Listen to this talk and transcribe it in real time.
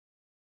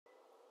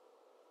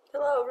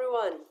Hello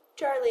everyone,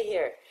 Charlie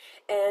here,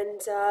 and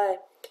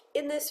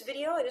in this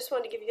video I just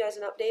wanted to give you guys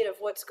an update of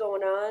what's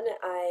going on.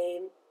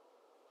 I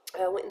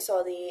went and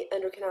saw the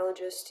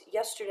endocrinologist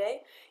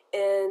yesterday,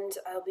 and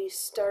I'll be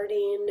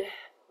starting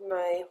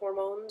my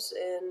hormones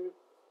in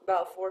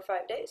about 4 or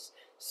 5 days.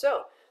 So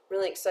I'm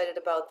really excited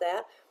about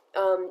that.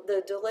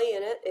 The delay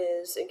in it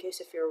is, in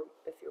case if you're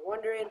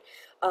wondering,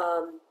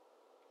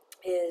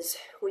 is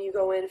when you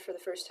go in for the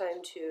first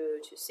time to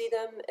see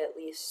them, at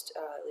least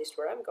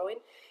where I'm going,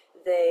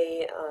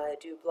 they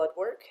do blood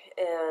work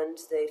and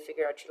they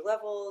figure out your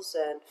levels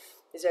and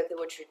exactly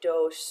what your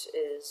dose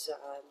is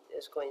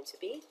going to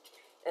be,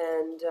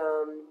 and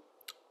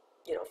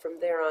from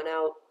there on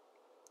out,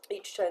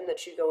 each time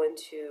that you go in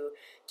to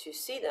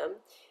see them,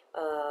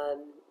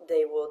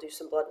 they will do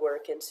some blood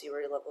work and see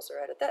where your levels are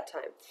at that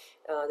time.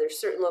 There's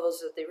certain levels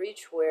that they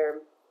reach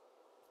where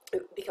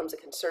it becomes a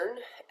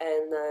concern,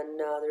 and then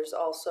there's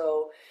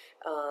also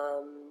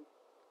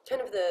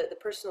kind of the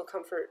personal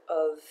comfort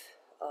of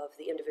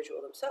the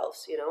individual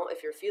themselves.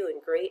 If you're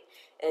feeling great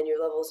and your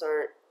levels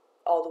aren't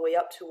all the way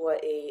up to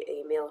what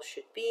a male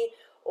should be,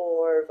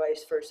 or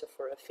vice versa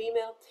for a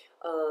female,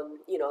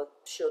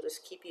 she'll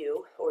just keep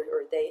you,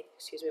 or they,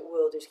 excuse me,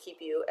 will just keep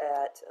you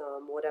at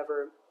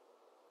whatever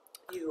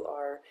you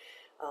are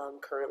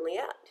currently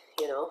at,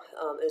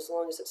 as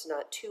long as it's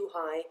not too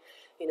high,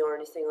 or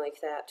anything like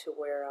that to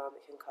where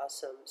it can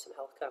cause some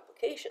health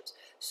complications.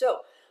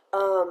 So,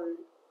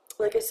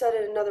 like I said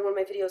in another one of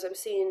my videos, I'm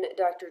seeing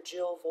Dr.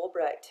 Jill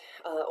Volbrecht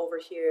over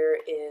here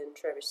in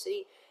Traverse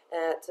City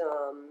at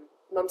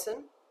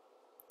Memphis,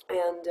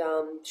 and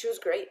she was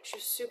great. She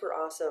was super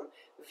awesome,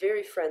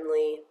 very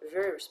friendly,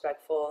 very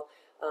respectful.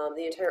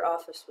 The entire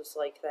office was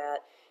like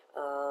that.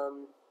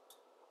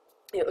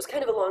 It was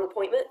kind of a long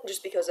appointment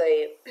just because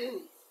I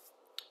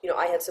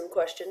I had some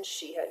questions.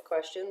 She had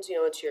questions.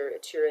 It's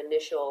your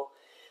initial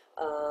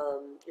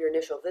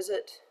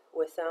visit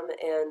with them,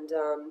 and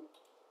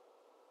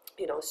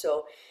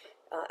so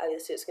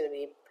obviously it's going to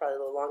be probably a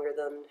little longer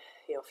than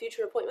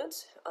future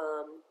appointments,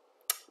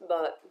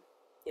 but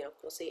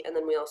we'll see. And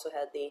then we also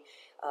had the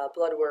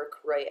blood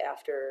work right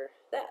after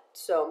that.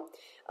 So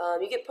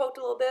you get poked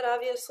a little bit,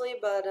 obviously,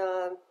 but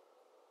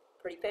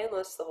pretty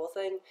painless, the whole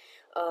thing,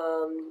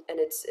 and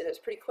it's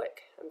pretty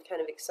quick. I'm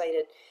kind of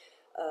excited.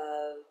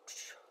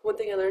 One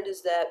thing I learned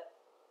is that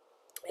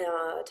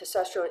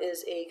testosterone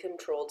is a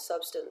controlled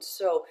substance,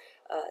 so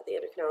the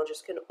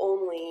endocrinologist can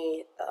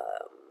only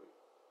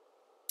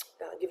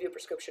give you a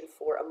prescription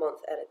for a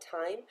month at a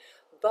time.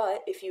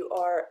 But if you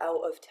are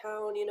out of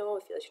town, if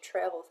you like to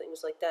travel,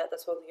 things like that,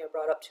 that's one thing I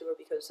brought up to her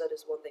because that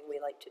is one thing we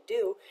like to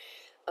do.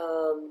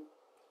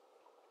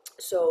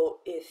 So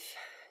if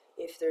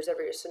there's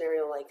ever a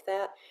scenario like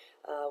that,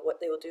 what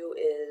they will do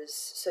is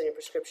send you a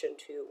prescription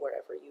to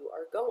wherever you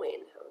are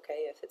going,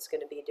 okay, if it's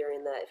going to be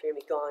during that, if you're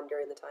going to be gone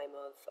during the time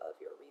of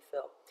your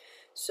refill.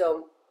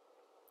 So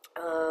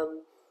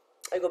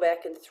I go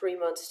back in 3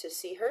 months to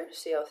see her,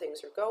 see how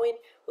things are going.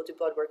 We'll do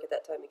blood work at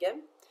that time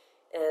again,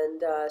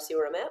 and see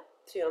where I'm at,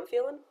 see how I'm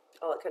feeling,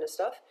 all that kind of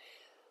stuff.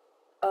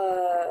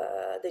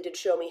 They did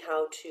show me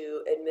how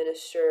to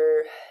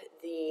administer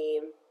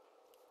the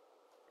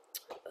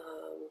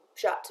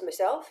shot to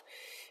myself,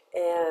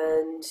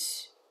 and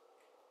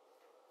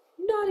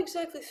not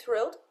exactly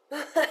thrilled.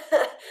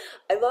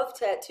 I love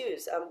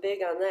tattoos. I'm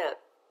big on that.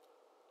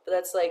 But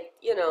that's like,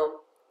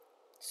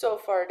 so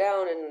far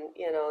down in,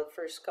 the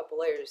first couple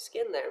layers of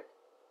skin there.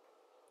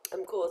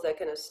 I'm cool with that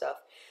kind of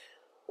stuff.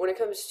 When it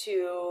comes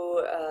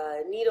to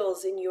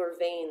needles in your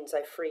veins,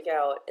 I freak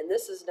out. And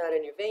this is not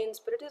in your veins,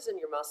 but it is in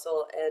your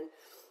muscle. And,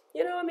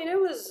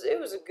 it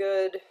was a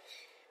good,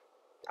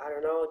 I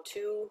don't know,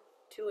 two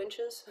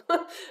inches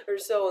or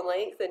so in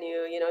length, and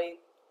you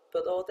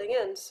put the whole thing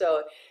in.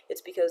 So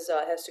it's because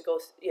it has to go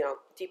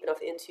deep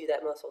enough into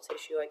that muscle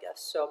tissue, I guess.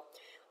 So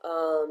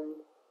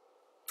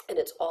and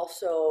it's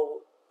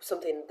also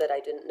something that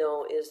I didn't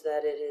know is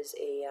that it is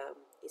a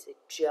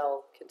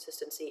gel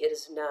consistency. It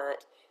is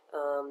not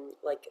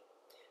like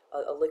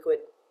a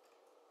liquid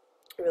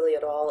really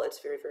at all. It's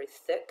very, very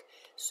thick.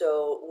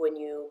 So when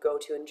you go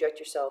to inject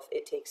yourself,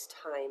 it takes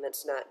time.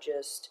 It's not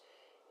just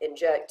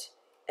inject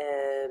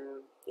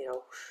and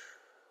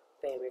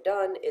bam, you're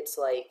done. It's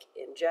like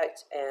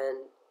inject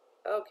and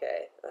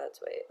okay,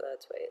 let's wait.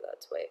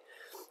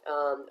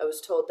 I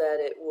was told that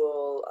it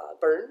will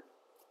burn,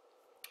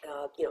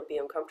 be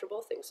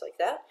uncomfortable, things like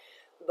that.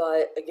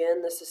 But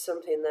again, this is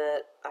something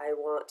that I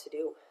want to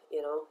do,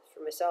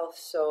 for myself.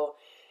 So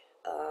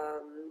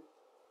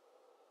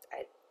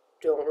I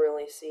don't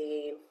really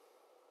see,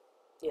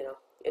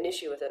 an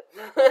issue with it.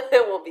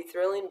 It won't be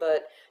thrilling,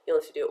 but you'll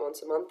have to do it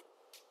once a month.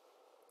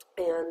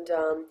 And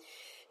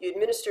you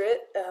administer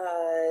it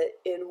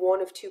in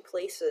one of two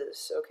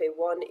places. Okay,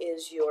 one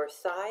is your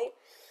thigh.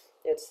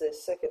 It's the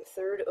second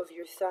third of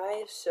your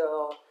thigh.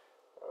 So I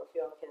don't know if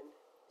y'all can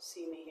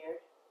see me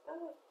here.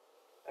 Oh.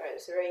 All right,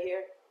 so right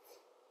here,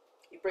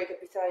 you break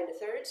up your thigh into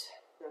thirds.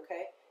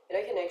 Okay, and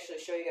I can actually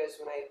show you guys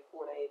when I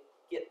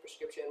get the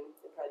prescription.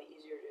 It'd probably be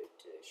easier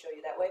to show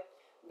you that way.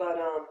 But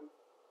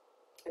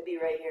it'd be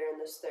right here in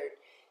this third.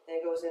 and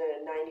it goes in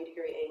at a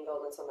 90-degree angle,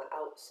 and it's on the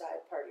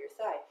outside part of your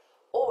thigh.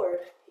 Or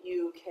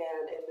you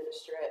can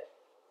administer it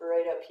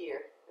right up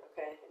here,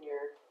 okay, in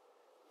your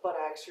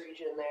buttocks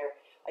region there.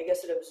 I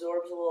guess it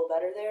absorbs a little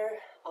better there,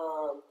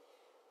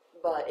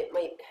 but it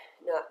might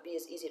not be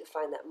as easy to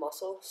find that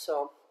muscle,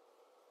 so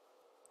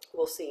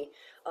we'll see.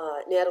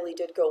 Natalie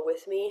did go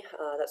with me,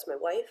 that's my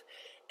wife,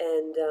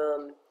 and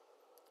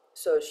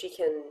so she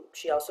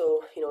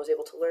also, was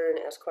able to learn,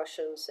 ask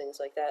questions, things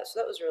like that, so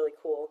that was really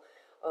cool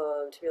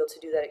to be able to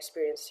do that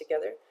experience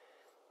together.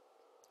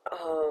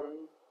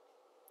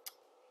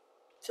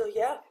 So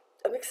yeah,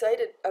 I'm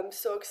excited. I'm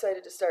so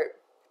excited to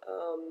start.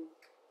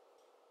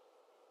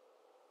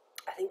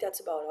 I think that's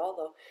about all,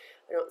 though.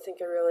 I don't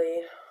think I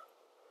really...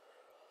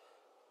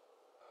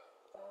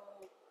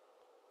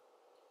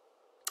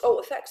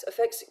 effects.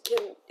 Effects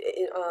can,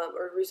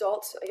 or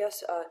results, I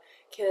guess,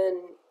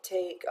 can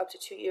take up to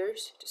 2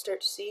 years to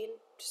start to see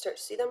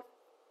them.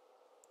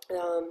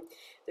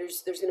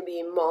 There's going to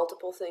be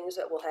multiple things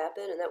that will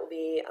happen, and that will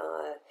be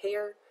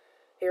hair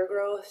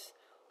growth,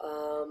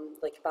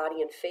 like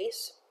body and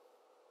face,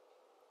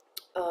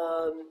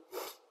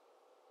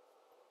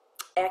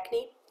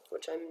 acne,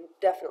 which I'm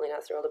definitely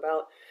not thrilled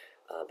about,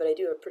 but I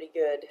do have pretty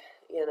good,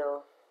 I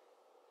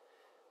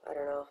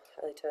don't know,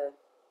 I like to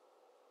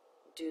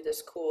do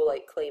this cool,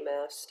 like, clay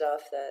mask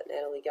stuff that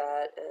Natalie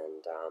got,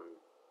 and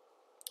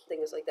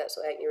things like that,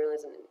 so acne really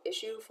isn't an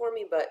issue for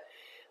me, but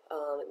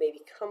it may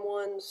become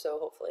one, so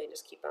hopefully I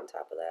just keep on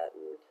top of that,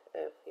 and,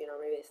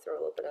 maybe throw a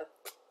little bit of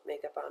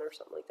makeup on or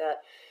something like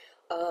that.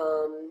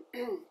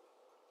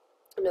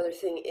 Another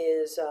thing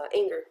is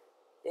anger.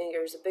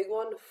 Anger is a big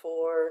one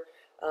for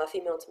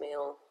female to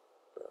male,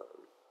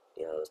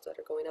 those that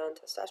are going on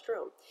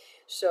testosterone.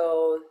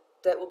 So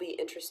that will be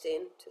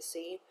interesting to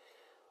see.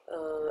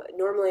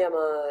 Normally I'm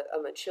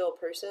a chill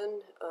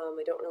person.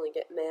 I don't really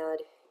get mad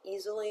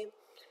easily,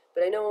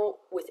 but I know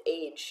with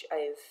age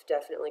I've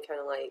definitely kind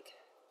of like,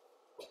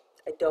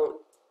 I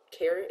don't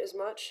care as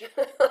much.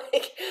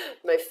 Like,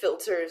 my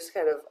filter is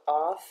kind of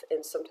off,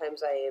 and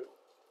sometimes I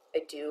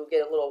do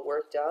get a little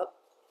worked up.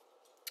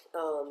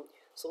 So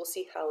we'll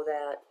see how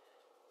that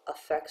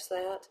affects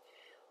that.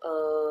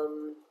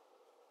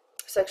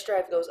 Sex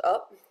drive goes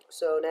up,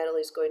 so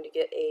Natalie's going to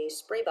get a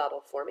spray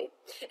bottle for me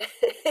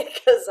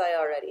because I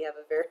already have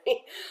a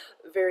very,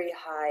 very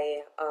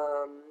high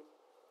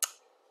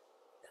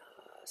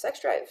sex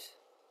drive,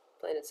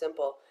 plain and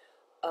simple.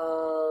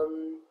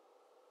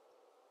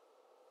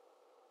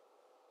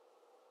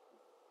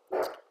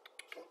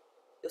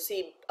 You'll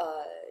see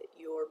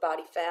your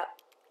body fat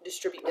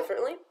distribute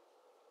differently.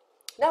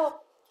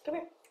 Now, come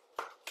here.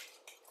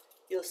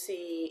 You'll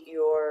see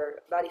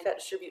your body fat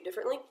distribute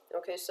differently.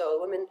 Okay, so a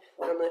woman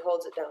normally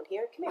holds it down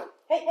here. Come here.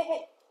 Hey, hey,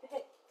 hey, hey,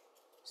 hey.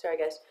 Sorry,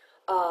 guys.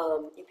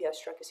 UPS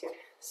truck is here.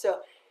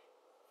 So,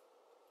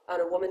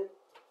 on a woman,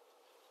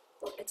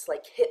 it's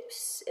like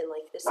hips and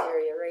like this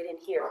area right in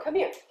here. Come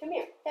here, come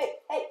here. Hey,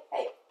 hey,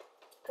 hey.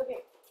 Come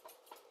here.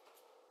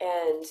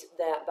 And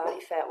that body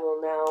fat will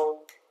now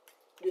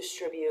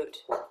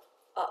distribute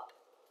up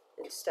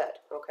instead.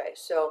 Okay,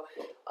 so,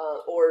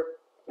 or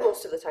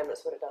most of the time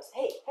that's what it does.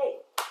 Hey,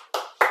 hey.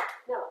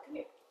 No, come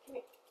here, come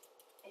here.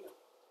 I know.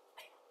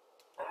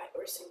 Alright,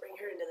 we're just going to bring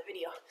her into the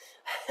video.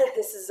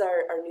 This is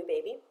our new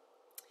baby.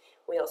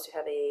 We also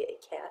have a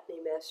cat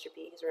named Master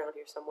B. He's around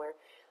here somewhere.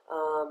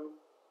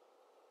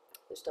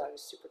 This dog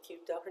is super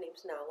cute though. Her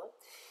name's Nala.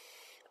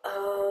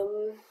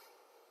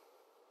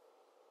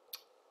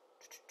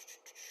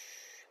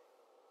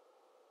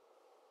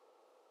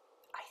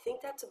 I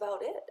think that's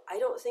about it. I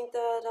don't think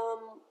that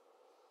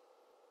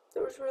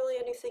there was really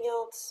anything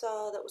else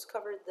that was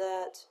covered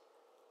that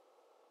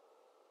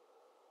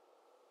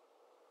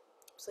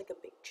was like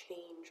a big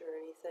change or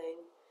anything.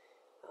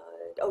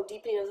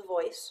 Deepening of the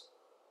voice.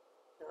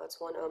 That's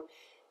one.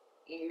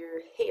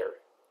 Your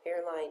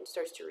hairline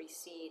starts to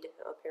recede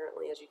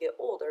apparently as you get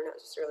older, not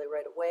necessarily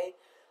right away.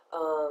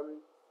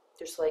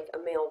 Just like a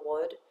male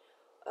would.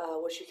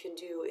 What you can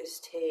do is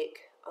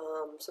take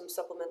some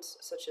supplements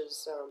such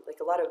as like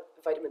a lot of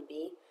vitamin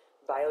B,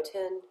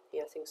 biotin,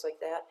 things like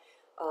that.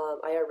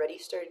 I already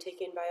started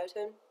taking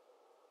biotin,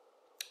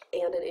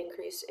 and an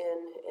increase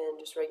in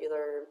just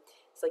regular,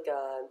 it's like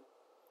a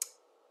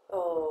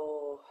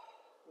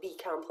B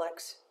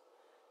complex.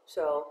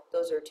 So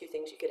those are two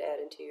things you could add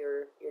into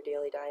your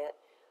daily diet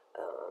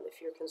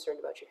if you're concerned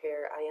about your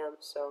hair. I am,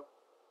 so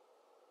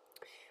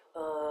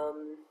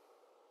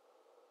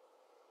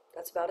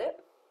that's about it.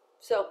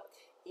 So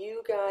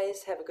you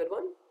guys have a good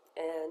one,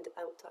 and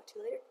I will talk to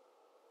you later.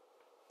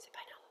 Say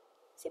bye now.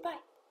 Say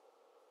bye.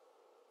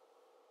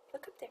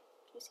 Look up there.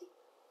 Can you see?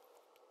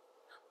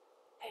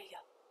 There you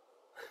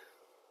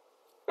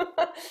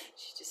go.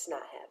 She's just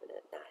not having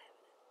it. Not having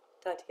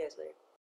it. Talk to you guys later.